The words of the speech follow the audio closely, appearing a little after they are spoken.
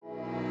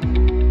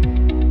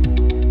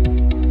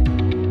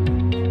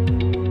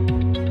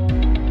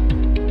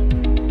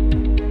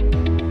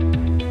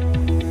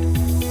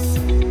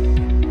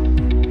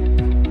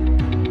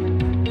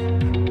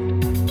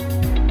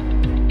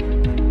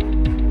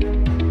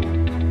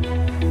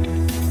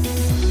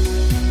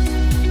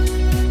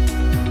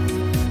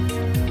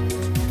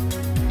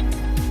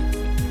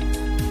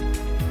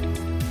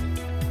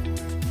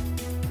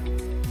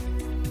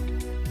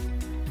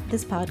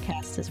This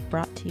podcast is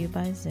brought to you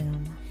by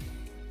Zoom.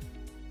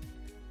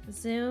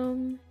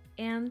 Zoom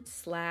and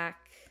Slack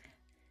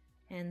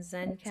and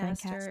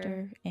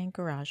Zencaster and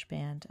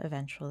GarageBand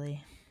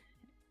eventually.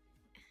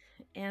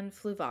 And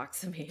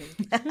fluvoxamine.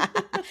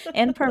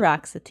 And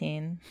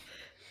paroxetine.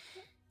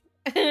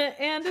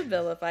 And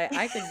Abilify.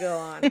 I could go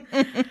on.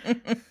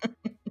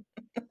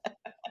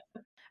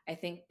 I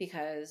think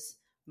because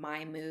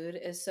my mood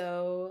is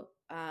so,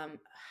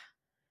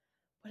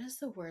 what is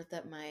the word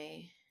that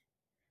my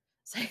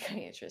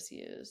psychiatrist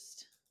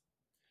used?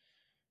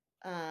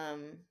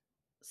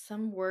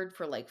 Some word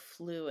for like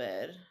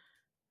fluid.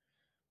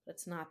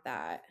 That's not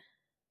that.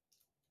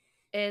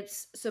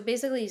 It's so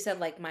basically he said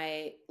like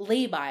my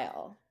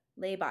labile.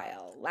 Oh,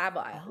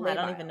 I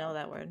don't even know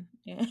that word.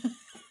 Yeah.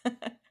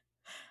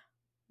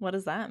 What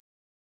is that?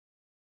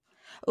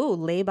 Ooh,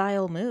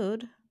 labile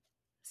mood.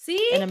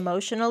 See? An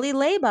emotionally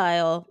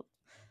labile.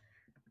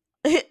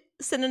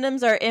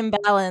 Synonyms are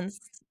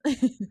imbalanced.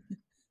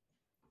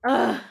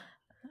 Ugh.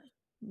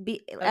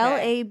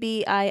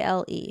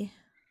 Labile.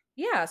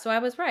 Yeah, so I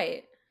was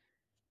right.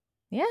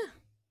 Yeah.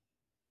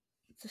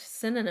 The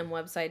synonym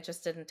website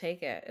just didn't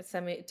take it. It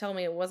told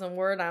me it wasn't a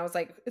word. And I was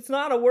like, it's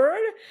not a word?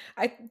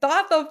 I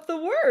thought of the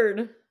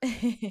word.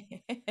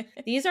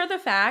 These are the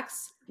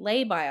facts.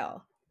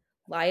 Labile.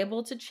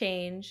 Liable to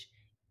change.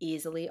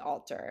 Easily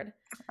altered.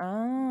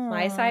 Oh.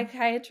 My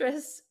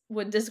psychiatrist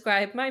would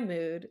describe my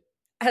mood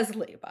as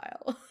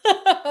labile.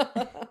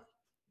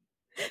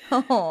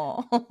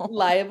 Oh.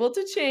 Liable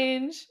to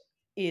change.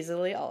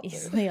 Easily altered.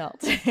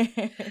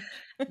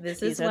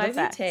 This is why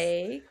we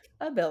take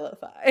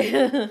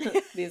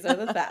Abilify. These are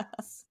the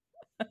facts.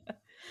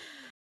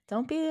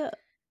 Don't be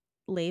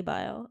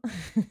labile.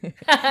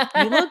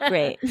 You look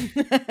great.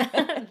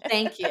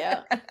 Thank you.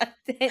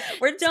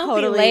 We're Don't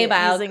totally be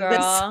labile, using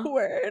girl. this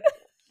word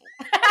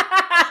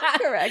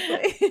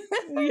correctly.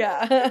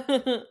 Yeah.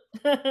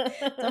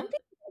 Don't be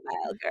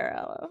labile,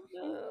 girl.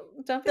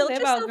 Don't be Build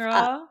labile, girl.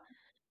 Up.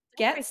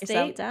 Get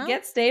stable.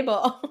 Get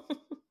stable.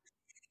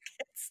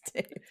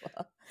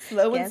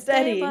 Slow and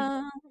steady.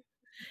 Stable.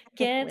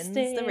 Get Wins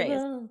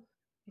stable.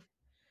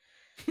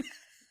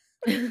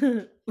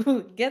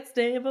 Get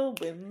stable,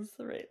 wins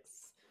the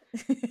race.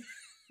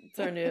 It's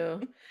our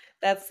new.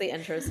 That's the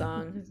intro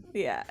song.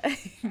 Yeah.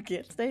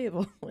 Get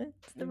stable, wins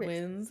the race.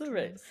 Wins the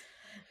race.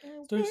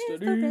 Stay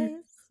steady.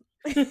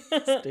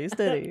 Stay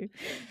steady.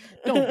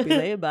 Don't be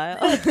labile.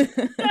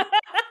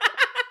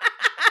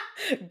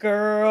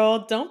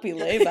 Girl, don't be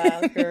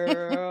labile,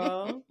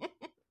 girl.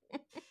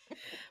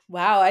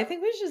 Wow, I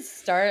think we should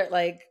start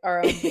like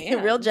our own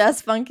band. Real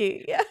jazz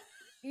funky. Yeah.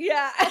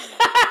 Yeah.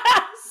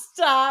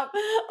 Stop.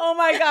 Oh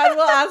my God.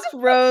 We'll ask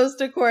Rose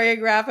to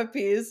choreograph a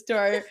piece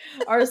to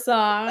our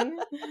song.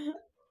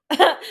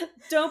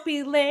 Don't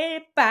be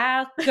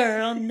labile,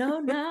 girl. No,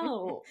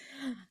 no.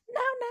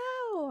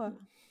 No.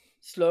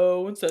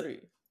 Slow and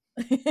steady.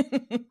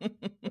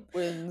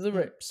 Wins the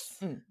race.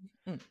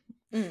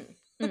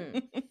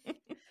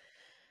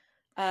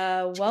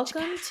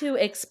 Welcome to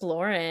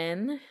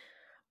ExpLauren,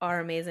 our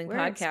amazing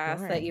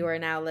podcast that you are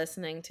now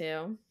listening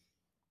to.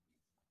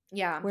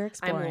 Yeah, we're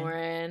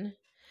exploring.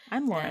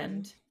 I'm Lauren.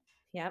 And,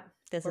 yep,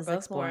 this we're is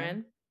both ExpLauren.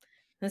 Lauren.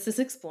 This is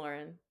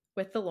ExpLauren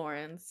with the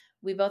Laurens.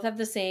 We both have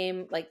the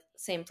same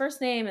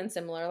first name and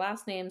similar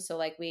last names. So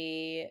like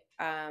we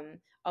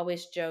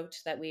always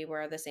joked that we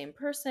were the same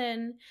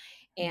person,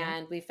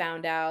 and we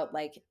found out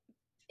like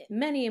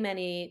many,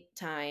 many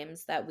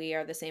times that we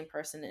are the same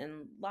person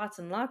in lots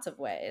and lots of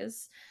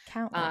ways.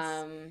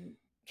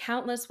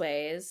 Countless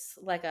ways,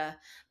 like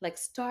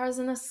stars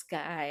in the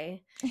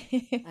sky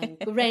and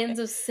grains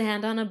of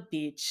sand on a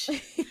beach.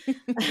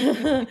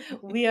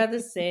 We are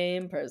the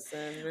same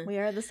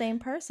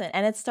person.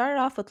 And it started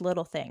off with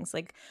little things.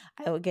 Like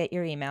I would get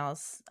your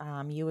emails.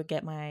 You would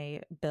get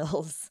my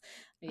bills.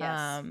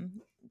 Yes.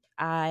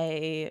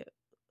 I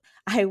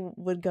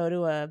would go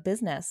to a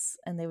business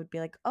and they would be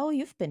like, "Oh,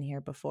 you've been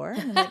here before."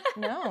 And I'm like,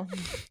 "No,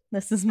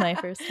 this is my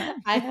first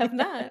time." I have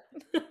not.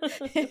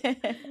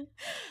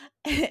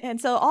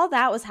 And so all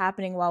that was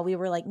happening while we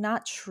were like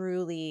not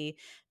truly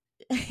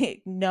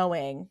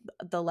knowing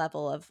the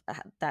level of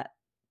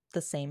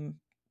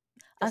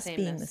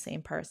being the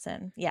same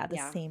person. Yeah, the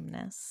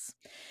sameness.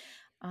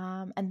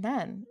 And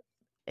then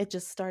it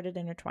just started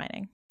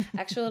intertwining.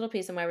 Actually, a little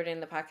piece of why we're doing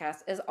the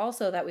podcast is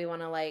also that we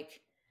want to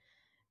like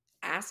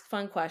ask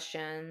fun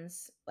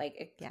questions,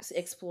 like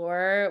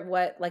explore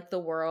what like the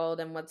world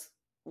and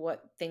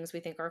what things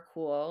we think are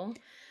cool.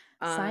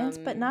 Science,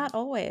 but not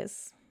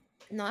always.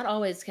 Not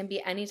always. Can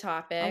be any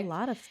topic. A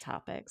lot of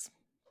topics.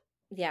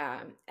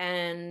 Yeah,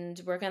 and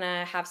we're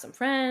gonna have some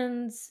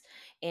friends,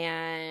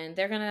 and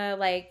they're gonna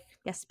like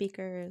guest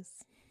speakers.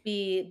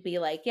 Be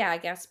like, yeah,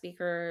 guest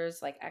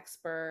speakers, like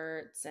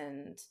experts,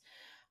 and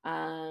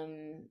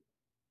um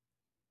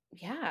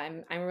yeah,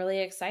 I'm really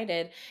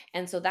excited.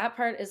 And so that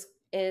part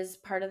is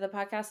part of the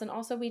podcast, and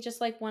also we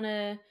just like want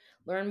to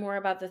learn more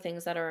about the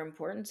things that are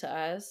important to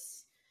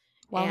us.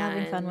 While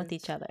having fun with And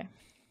each other.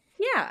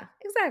 yeah,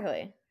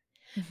 exactly.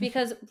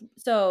 Because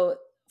so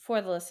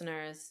for the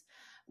listeners,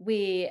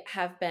 we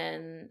have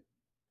been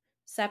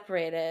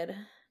separated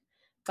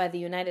by the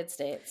United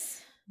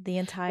States. The Well,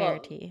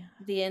 entirety.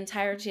 the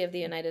entirety of the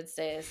United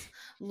States.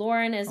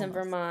 Lauren is in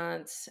Almost.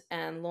 Vermont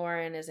and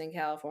Lauren is in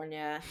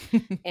California,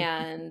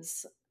 and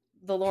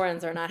the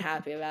Laurens are not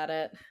happy about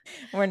it.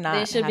 We're They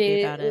not should happy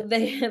be about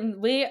it.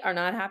 we are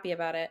not happy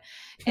about it,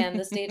 and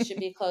the states should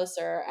be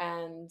closer,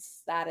 and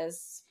that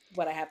is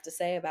what I have to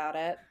say about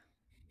it.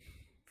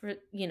 For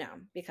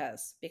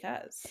because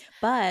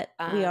But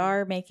we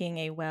are making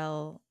a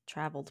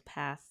well-traveled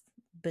path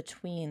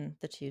between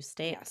the two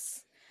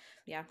states.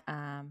 Yes.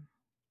 Yeah.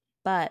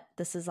 But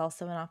this is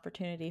also an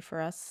opportunity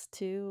for us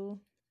to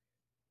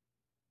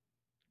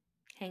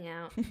hang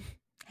out.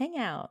 Hang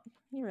out.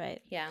 You're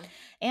right. Yeah.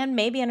 And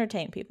maybe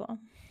entertain people.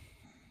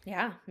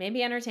 Yeah.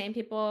 Maybe entertain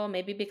people.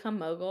 Maybe become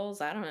moguls.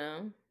 I don't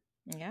know.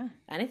 Yeah.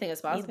 Anything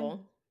is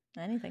possible.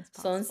 Anything's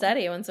possible. Slow and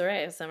steady wins the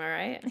race. Am I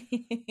right?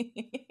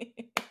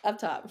 Up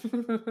top.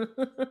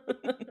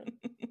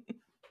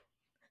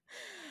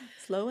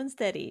 Slow and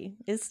steady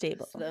is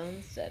stable. Slow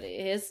and steady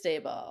is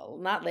stable.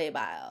 Not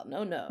labile.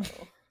 No.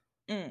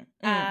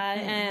 I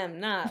am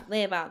not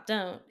labile.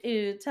 Don't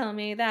you tell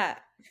me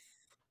that.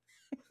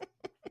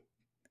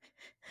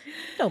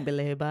 Don't be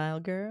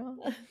labile, girl.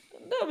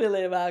 Don't be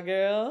labile,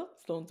 girl.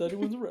 Slow and steady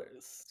wins the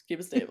race. Keep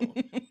it stable.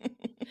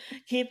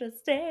 Keep it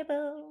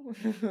stable.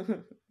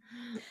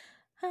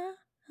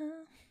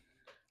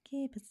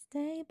 Keep it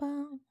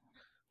stable.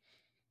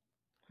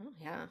 Oh,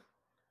 yeah.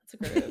 That's a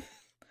groove.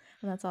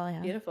 Well, that's all I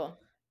have. Beautiful.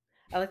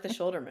 I like the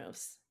shoulder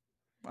moves.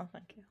 Oh,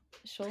 thank you.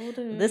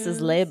 Shoulders. This is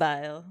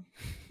labile.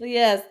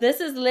 Yes, this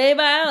is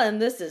labile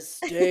and this is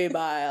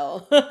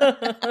stabile.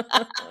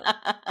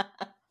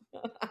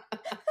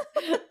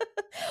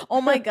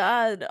 Oh my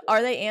God.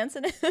 Are they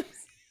antonyms?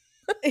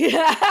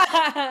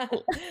 Yeah.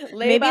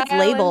 Maybe it's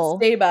label.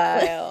 And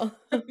stabile.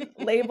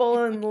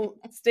 Label and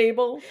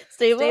stable.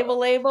 Stable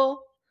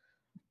label.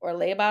 Or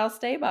labile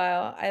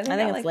stabile. I think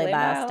it's like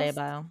labile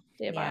stabile.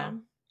 Stabile. Yeah.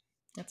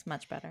 That's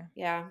much better.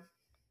 Yeah.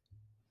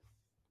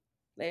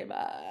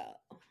 Labile.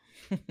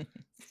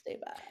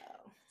 Stable.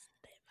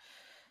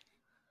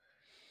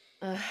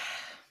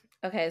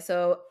 Okay,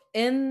 so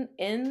in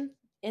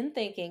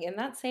thinking in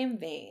that same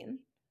vein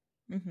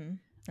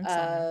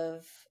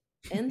of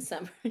in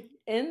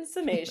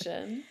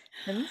summation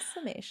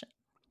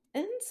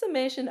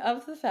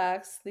of the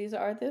facts, these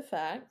are the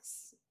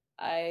facts.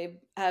 I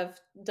have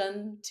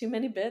done too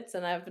many bits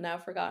and I've now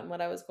forgotten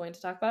what I was going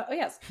to talk about. Oh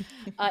yes,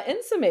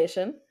 in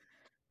summation,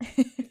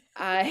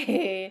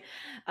 I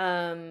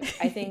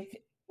think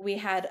we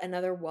had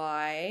another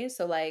why.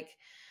 So like,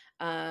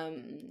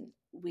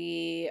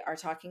 we are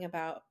talking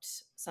about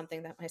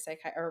something that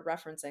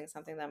referencing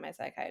something that my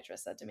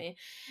psychiatrist said to me,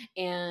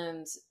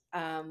 and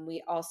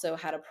we also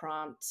had a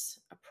prompt.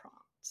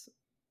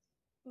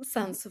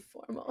 Sounds so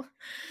formal.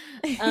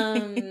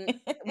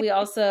 We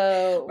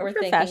also were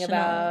thinking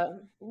about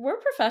we're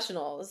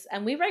professionals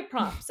and we write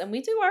prompts and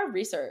we do our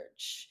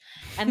research,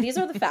 and these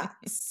are the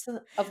facts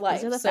of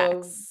life.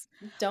 Facts.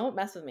 Don't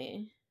mess with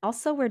me.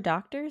 Also, we're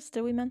doctors.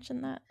 Did we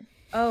mention that?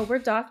 Oh, we're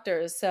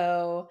doctors.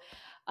 So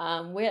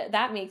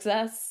that makes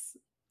us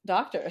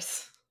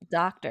doctors.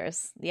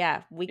 Doctors.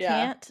 Yeah. We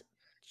can't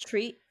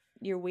treat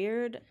your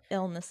weird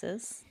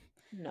illnesses.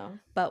 No.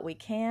 But we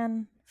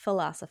can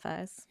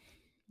philosophize.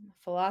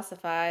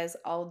 Philosophize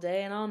all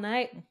day and all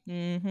night.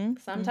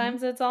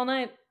 Sometimes it's all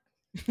night.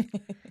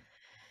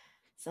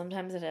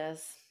 Sometimes it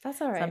is.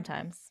 That's all right.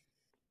 Sometimes.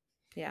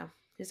 Yeah.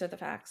 These are the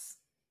facts.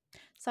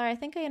 Sorry, I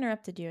think I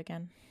interrupted you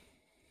again.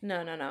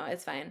 No.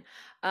 It's fine.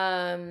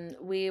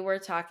 We were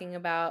talking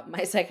about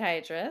my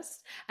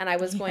psychiatrist, and I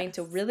was going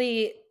to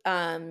really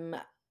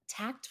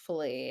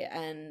tactfully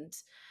and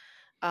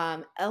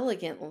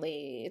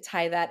elegantly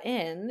tie that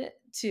in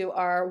to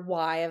our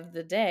why of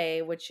the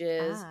day, which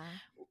is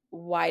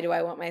why do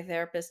I want my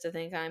therapist to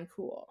think I'm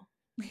cool?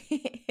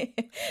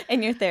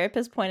 And your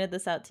therapist pointed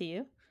this out to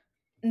you?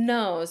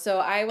 No.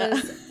 So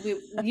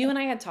you and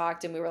I had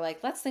talked and we were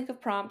like, let's think of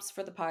prompts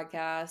for the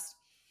podcast.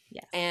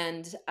 Yes.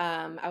 And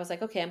I was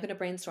like, okay, I'm going to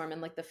brainstorm in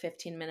like the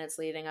 15 minutes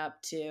leading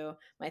up to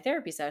my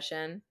therapy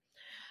session.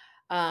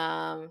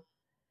 And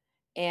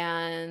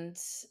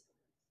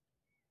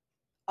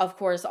of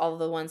course, all of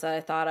the ones that I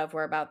thought of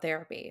were about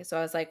therapy. So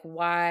I was like,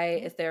 why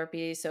is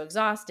therapy so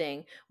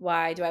exhausting?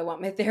 Why do I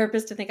want my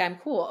therapist to think I'm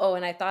cool? Oh,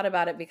 and I thought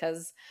about it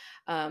because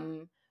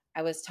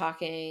I was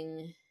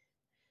talking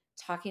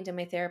to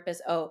my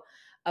therapist.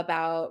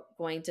 about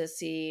going to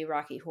see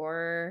Rocky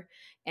Horror,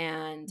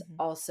 and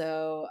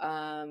also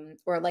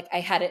or like I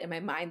had it in my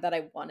mind that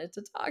I wanted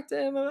to talk to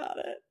him about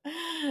it.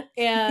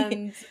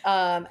 And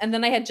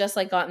then I had just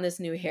like gotten this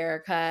new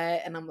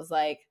haircut, and I was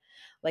like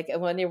I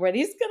wonder what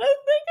he's gonna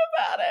think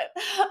about it.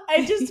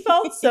 I just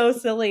felt so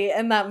silly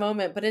in that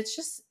moment, but it's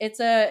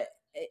a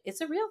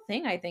real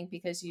thing, I think,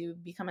 because you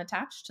become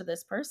attached to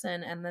this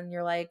person, and then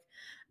you're like,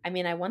 I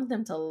mean, I want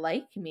them to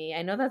like me.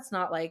 I know that's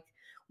not like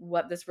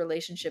what this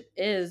relationship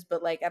is,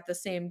 but like at the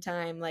same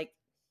time, like,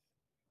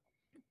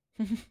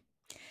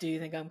 do you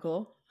think I'm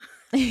cool?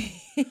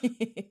 Be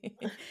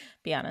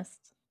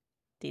honest.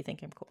 Do you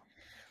think I'm cool?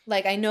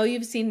 Like, I know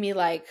you've seen me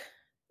like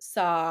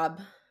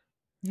sob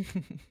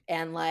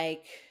and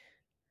like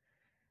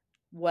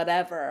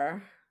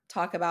whatever,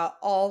 talk about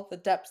all the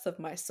depths of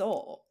my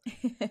soul.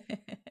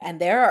 And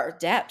there are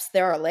depths,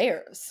 there are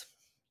layers.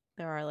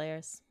 There are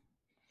layers.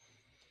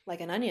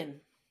 Like an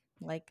onion.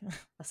 Like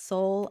a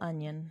soul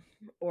onion.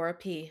 Or a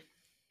pea.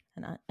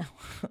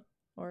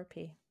 Or a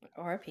pea.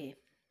 Or a pea.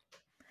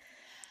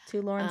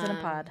 Two Laurens in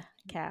a pod.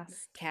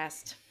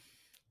 Cast.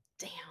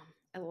 Damn.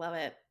 I love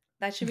it.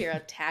 That should be our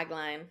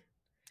tagline.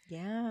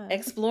 Yeah.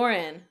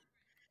 ExpLauren.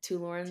 Two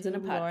Laurens in a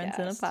podcast. Laurens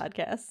in a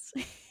podcast.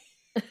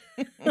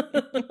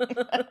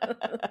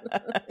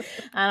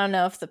 I don't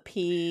know if the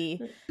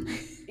P.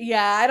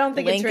 Yeah, I don't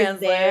think it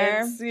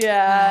translates.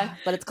 Yeah,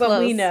 but it's close.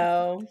 But we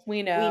know.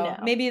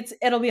 Maybe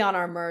it'll be on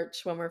our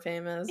merch when we're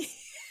famous.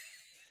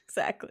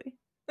 Exactly.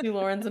 Two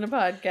Laurens in a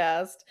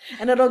podcast,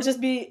 and it'll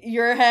just be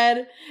your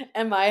head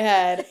and my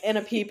head in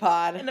a pea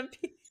pod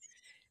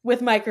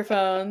with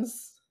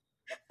microphones.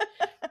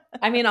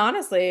 I mean,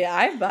 honestly,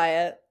 I'd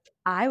buy it.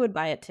 I would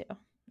buy it too.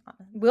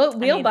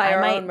 We'll buy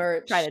our own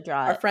merch. Try to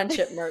draw our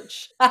friendship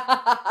merch.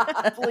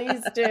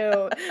 Please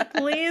do.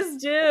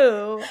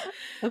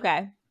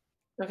 Okay.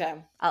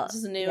 This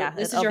is new.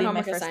 This is your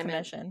homework assignment.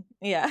 Commission.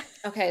 Yeah.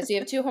 Okay, so you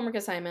have 2 homework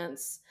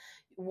assignments.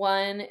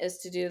 1 is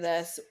to do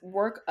this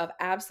work of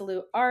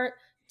absolute art.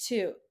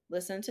 2,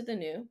 listen to the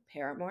new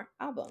Paramore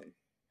album.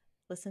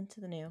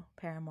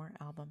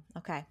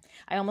 Okay.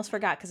 I almost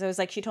forgot because I was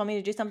like, she told me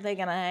to do something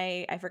and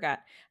I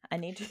forgot. I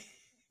need to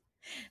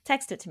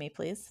text it to me,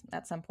 please,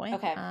 at some point.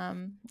 Okay.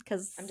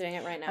 Because I'm doing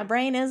it right now. My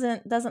brain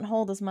doesn't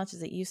hold as much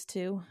as it used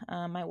to.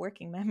 My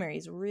working memory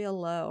is real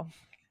low.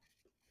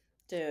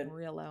 Dude.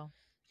 Real low.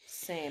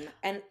 Same.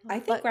 And I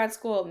think grad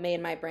school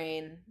made my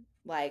brain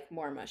like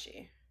more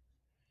mushy.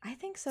 I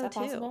think so too.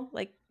 Possible?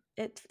 Like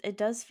it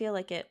does feel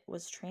like it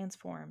was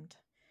transformed.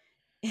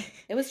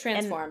 It was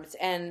transformed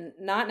and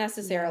not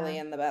necessarily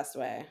in the best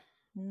way.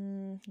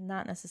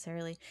 Not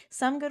necessarily.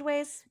 Some good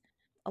ways,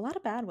 a lot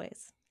of bad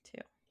ways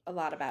too. A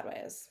lot of bad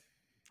ways.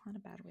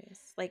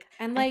 Like,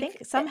 and like, I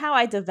think somehow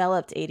I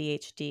developed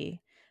ADHD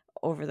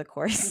over the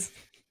course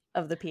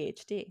of the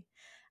PhD.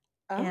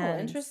 Oh,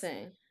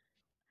 interesting.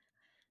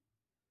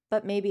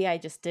 But maybe I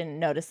just didn't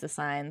notice the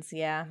signs.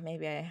 Yeah,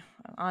 maybe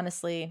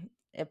honestly,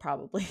 it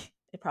probably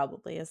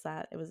is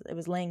that. It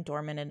was laying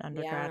dormant in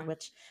undergrad,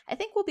 which I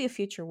think will be a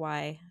future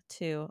why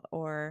too,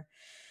 or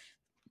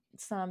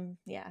some,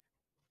 yeah.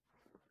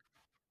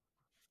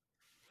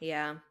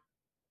 Yeah.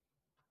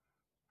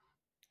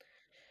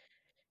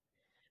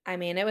 I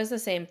mean, it was the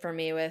same for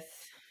me with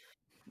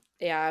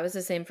like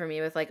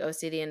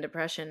OCD and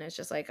depression. It's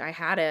just like I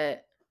had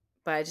it,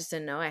 but I just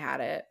didn't know I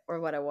had it or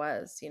what it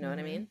was. You know what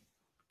I mean?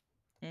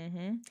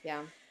 Mm-hmm.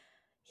 Yeah.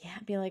 Yeah,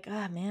 I'd be like,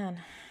 oh man.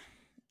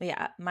 But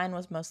yeah, mine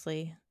was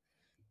mostly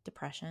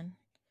depression,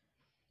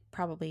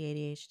 probably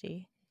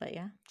ADHD. But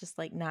yeah, just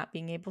like not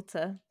being able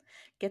to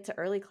get to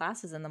early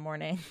classes in the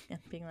morning and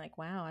being like,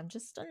 wow, I'm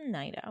just a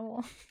night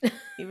owl.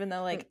 Even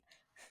though like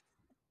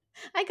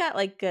I got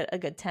like a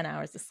good 10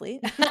 hours of sleep.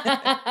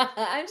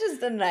 I'm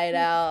just a night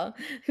owl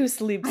who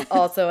sleeps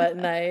also at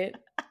night.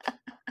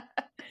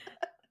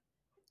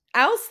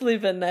 I'll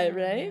sleep at night,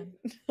 right?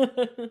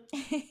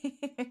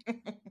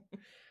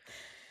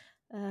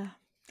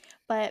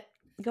 But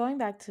going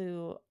back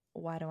to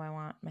why do I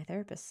want my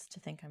therapist to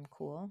think I'm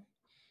cool?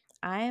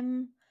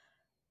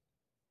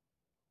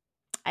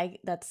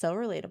 That's so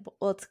relatable.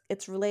 Well,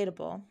 it's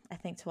relatable, I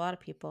think, to a lot of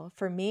people.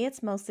 For me,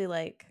 it's mostly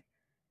like,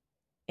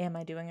 am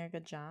I doing a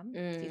good job? Do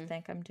you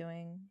think I'm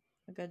doing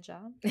a good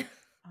job? Do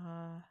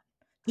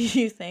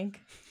you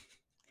think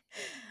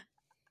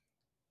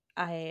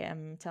I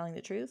am telling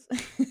the truth?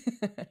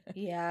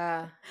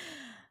 Yeah.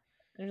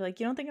 They're like,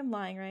 you don't think I'm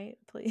lying, right?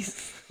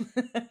 Please.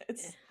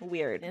 It's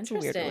weird. Interesting.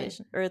 It's a weird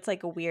relation, or it's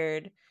like a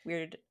weird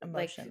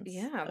emotions. Like,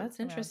 yeah, that's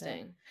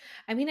interesting.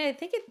 I mean, I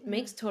think it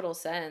makes total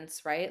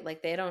sense, right?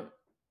 Like they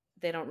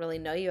don't really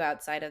know you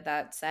outside of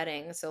that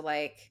setting. So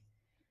like,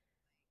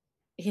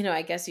 you know,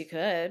 I guess you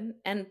could.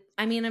 And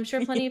I mean, I'm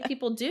sure plenty of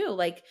people do.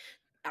 Like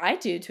I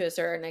do to a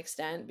certain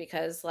extent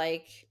because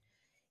like,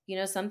 you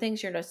know, some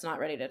things you're just not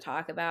ready to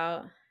talk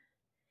about.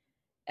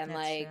 And that's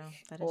like,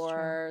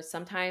 or true.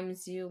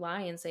 Sometimes you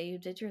lie and say you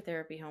did your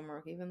therapy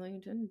homework, even though you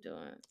didn't do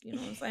it. You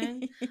know what I'm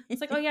saying?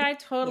 It's like, oh yeah, I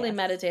totally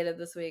meditated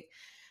this week.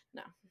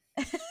 No,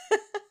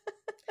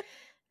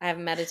 I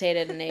haven't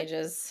meditated in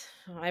ages.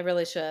 I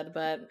really should,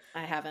 but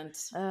I haven't.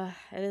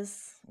 It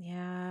is,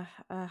 yeah.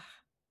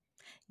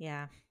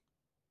 Yeah.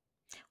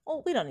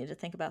 Well, we don't need to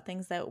think about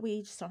things that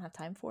we just don't have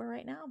time for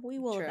right now. We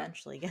will True.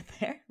 eventually get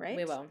there, right?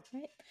 We will.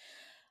 Right.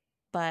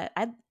 But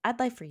I'd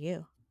like for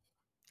you.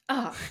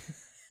 Oh,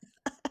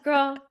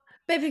 girl,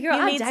 baby girl,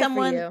 You I'll need die for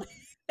someone. you.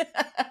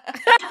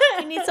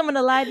 You need someone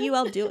to lie to you,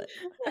 I'll do it.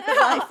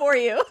 I'll lie for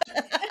you.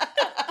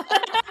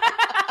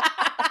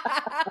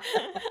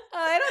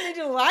 I don't need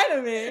you to lie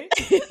to me.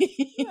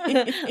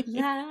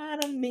 Lie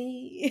to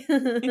me.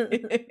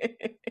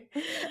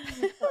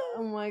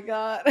 Oh my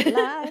God.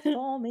 Lie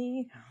for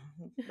me.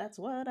 That's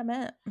what I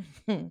meant.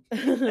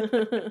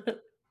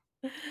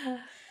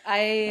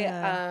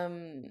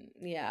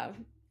 Yeah.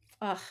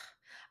 Ugh.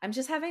 I'm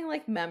just having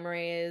like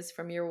memories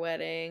from your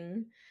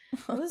wedding.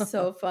 It was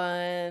so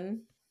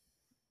fun.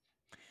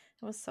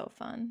 It was so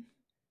fun.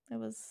 It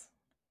was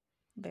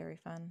very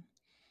fun.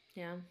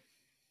 Yeah.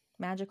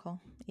 Magical,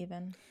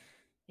 even.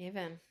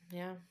 Even,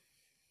 yeah.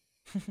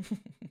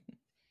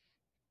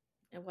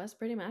 It was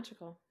pretty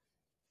magical.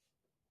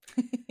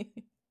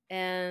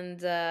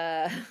 And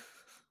yeah.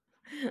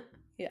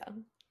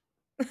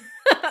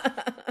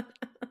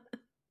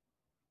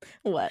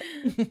 What?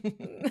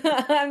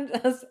 I'm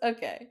just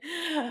okay.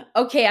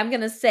 Okay, I'm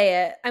gonna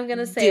say it. I'm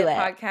gonna say Do it. it.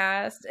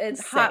 Podcast.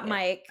 It's Say hot it.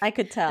 mic. I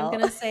could tell. I'm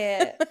gonna say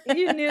it.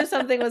 You knew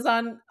something was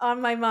on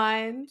my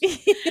mind.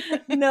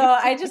 No,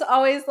 I just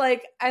always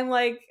like. I'm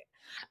like.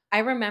 I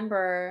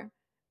remember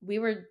we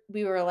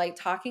were like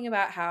talking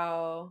about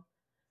how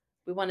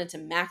we wanted to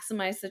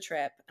maximize the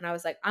trip, and I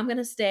was like, I'm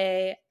gonna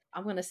stay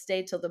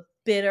till the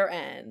bitter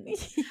end.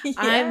 Yes.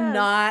 I'm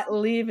not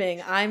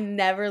leaving. I'm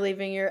never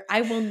leaving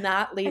I will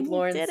not leave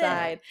Lauren's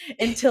side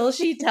until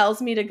she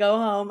tells me to go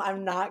home.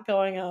 I'm not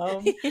going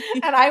home.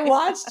 And I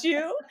watched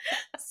you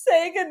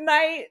say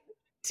goodnight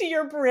to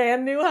your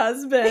brand new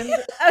husband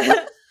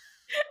and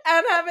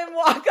have him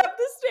walk up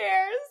the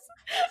stairs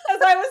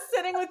as I was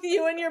sitting with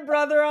you and your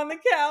brother on the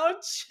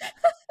couch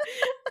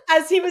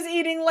as he was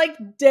eating like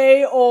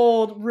day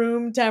old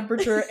room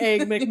temperature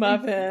egg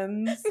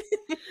McMuffins.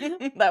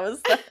 That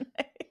was so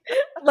nice.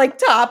 Like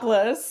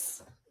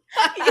topless.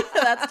 Yeah,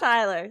 that's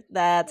Tyler.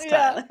 That's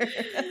Tyler.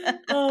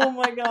 Oh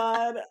my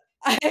God.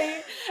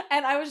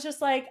 I was just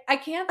like, I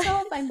can't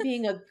tell if I'm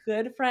being a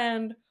good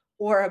friend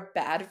or a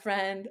bad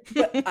friend,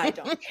 but I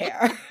don't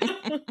care.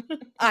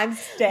 I'm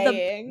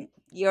staying.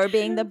 You're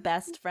being the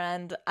best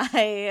friend.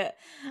 I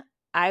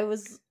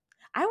wasn't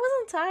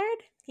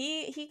tired.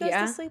 He goes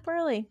to sleep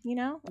early, you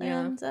know?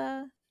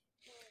 Yeah.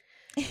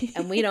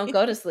 And we don't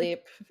go to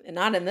sleep.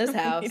 Not in this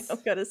house. We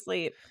don't go to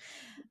sleep.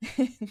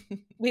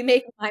 We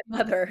make my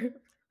mother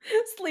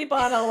sleep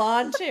on a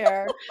lawn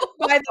chair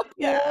by the pool.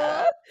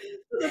 Yeah.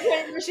 To the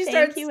point where she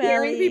starts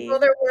scaring people.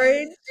 They're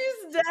worried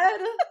she's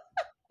dead.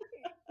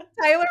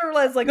 Tyler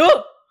was like,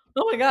 oh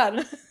my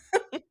God.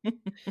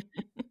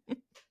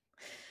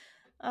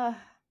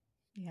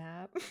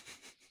 Yeah.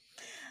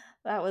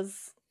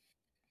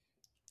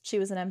 She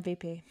was an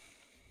MVP.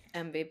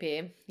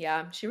 MVP.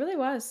 Yeah, she really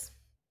was.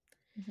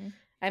 Mm-hmm.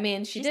 I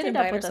mean, she did stayed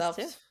invite up with herself.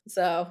 Us too.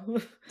 So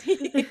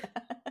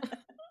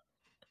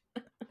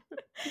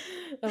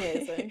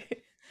amazing.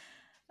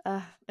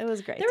 It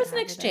was great. There was an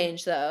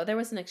exchange, though. There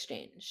was an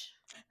exchange.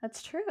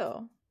 That's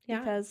true. Yeah.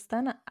 Because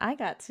then I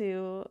got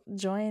to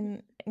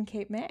join in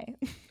Cape May.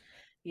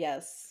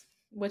 Yes,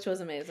 which was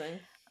amazing.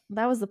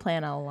 That was the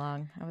plan all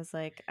along. I was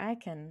like, I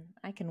can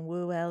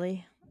woo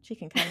Ellie. She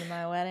can come to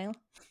my wedding.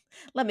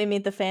 Let me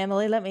meet the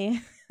family. Let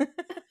me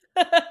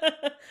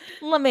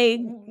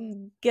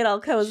get all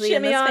cozy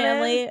Shimmy in this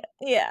family.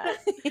 Yeah.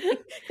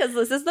 Because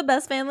this is the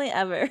best family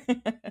ever.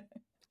 And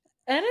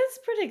it's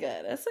pretty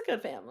good. It's a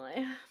good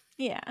family.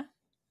 Yeah.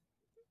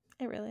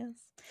 It really is.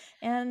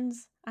 And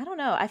I don't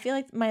know. I feel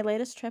like my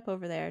latest trip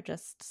over there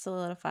just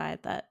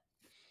solidified that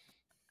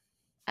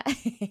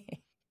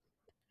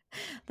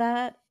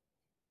that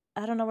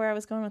I don't know where I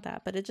was going with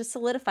that, but it just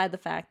solidified the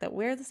fact that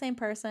we're the same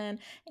person,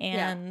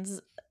 and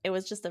it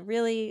was just a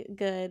really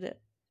good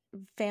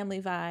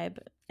family vibe,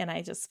 and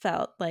I just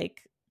felt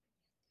like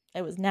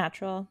it was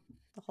natural.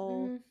 The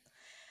whole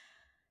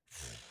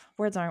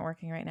words aren't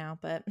working right now,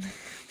 but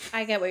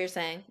I get what you're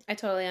saying. I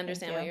totally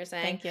understand what you're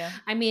saying. Thank you.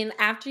 I mean,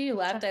 after you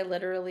left, I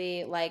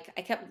literally I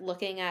kept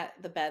looking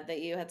at the bed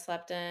that you had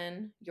slept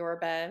in. Your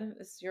bed.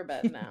 It's your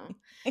bed now.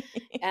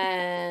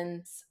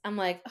 And I'm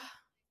like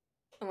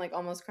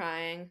almost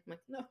crying. I'm like,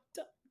 no,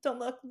 don't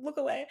look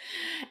away.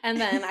 And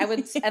then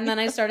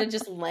I started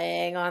just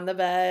laying on the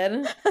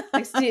bed.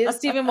 Like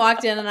Steven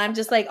walked in and I'm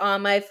just like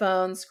on my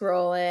phone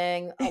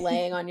scrolling,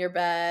 laying on your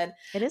bed.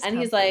 It is and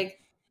comfy. He's like,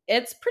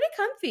 it's pretty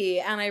comfy.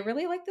 And I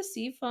really like the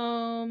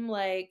seafoam,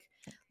 like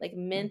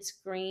mint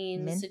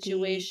green Minty.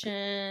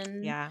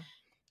 Situation. Yeah.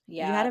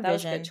 Yeah. You had a vision.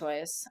 Was a good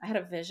choice. I had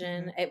a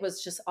vision. Mm-hmm. It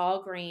was just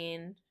all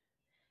green.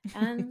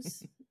 And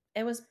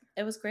it was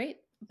great.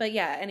 But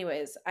yeah,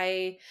 anyways,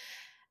 I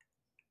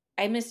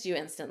missed you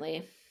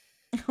instantly.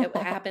 It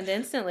happened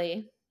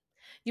instantly.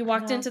 You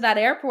walked into that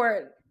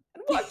airport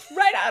and walked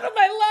right out of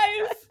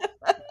my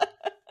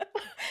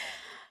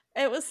life.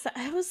 It was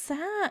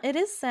sad. It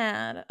is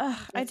sad. Ugh,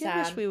 I do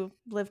wish we would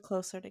live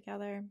closer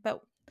together,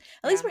 but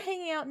at least we're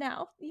hanging out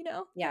now, you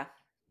know? Yeah.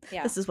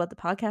 This is what the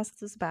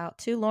podcast is about.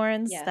 Two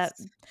Laurens that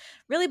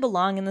really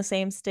belong in the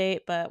same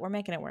state, but we're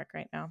making it work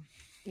right now.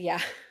 Yeah.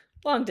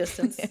 Long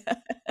distance.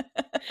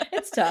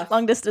 It's tough.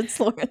 Long distance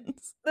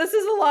Laurens. This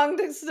is a long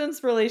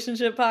distance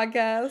relationship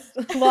podcast.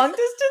 Long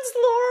distance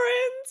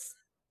Laurens.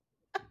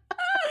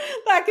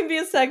 That can be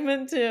a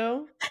segment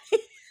too.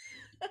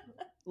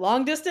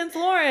 Long distance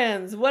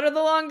Laurens. What are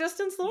the long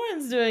distance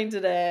Laurens doing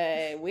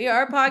today? We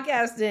are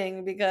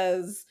podcasting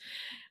because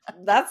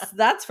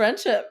that's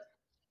friendship.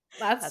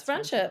 That's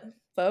friendship,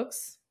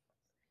 folks.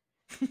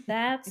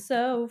 That's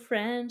so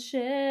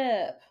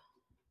friendship.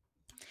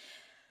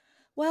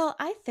 Well,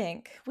 I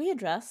think we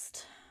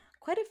addressed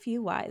quite a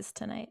few whys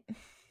tonight.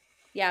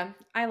 Yeah,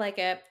 I like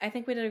it. I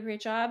think we did a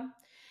great job.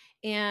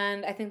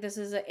 And I think this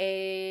is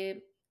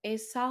a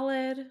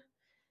solid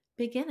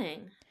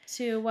beginning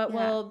to what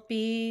will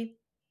be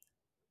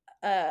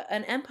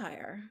an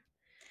empire.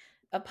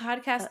 A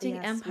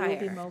podcasting empire. We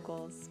will be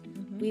moguls.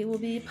 Mm-hmm. We will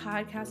be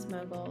podcast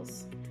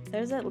moguls.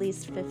 There's at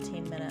least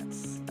 15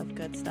 minutes of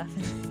good stuff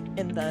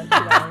in the 2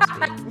 hours.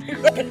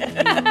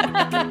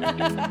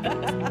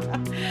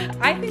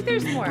 I think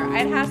there's more.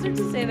 I'd hazard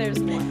to say there's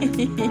more.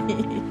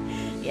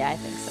 Yeah, I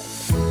think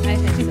so. I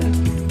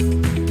think so.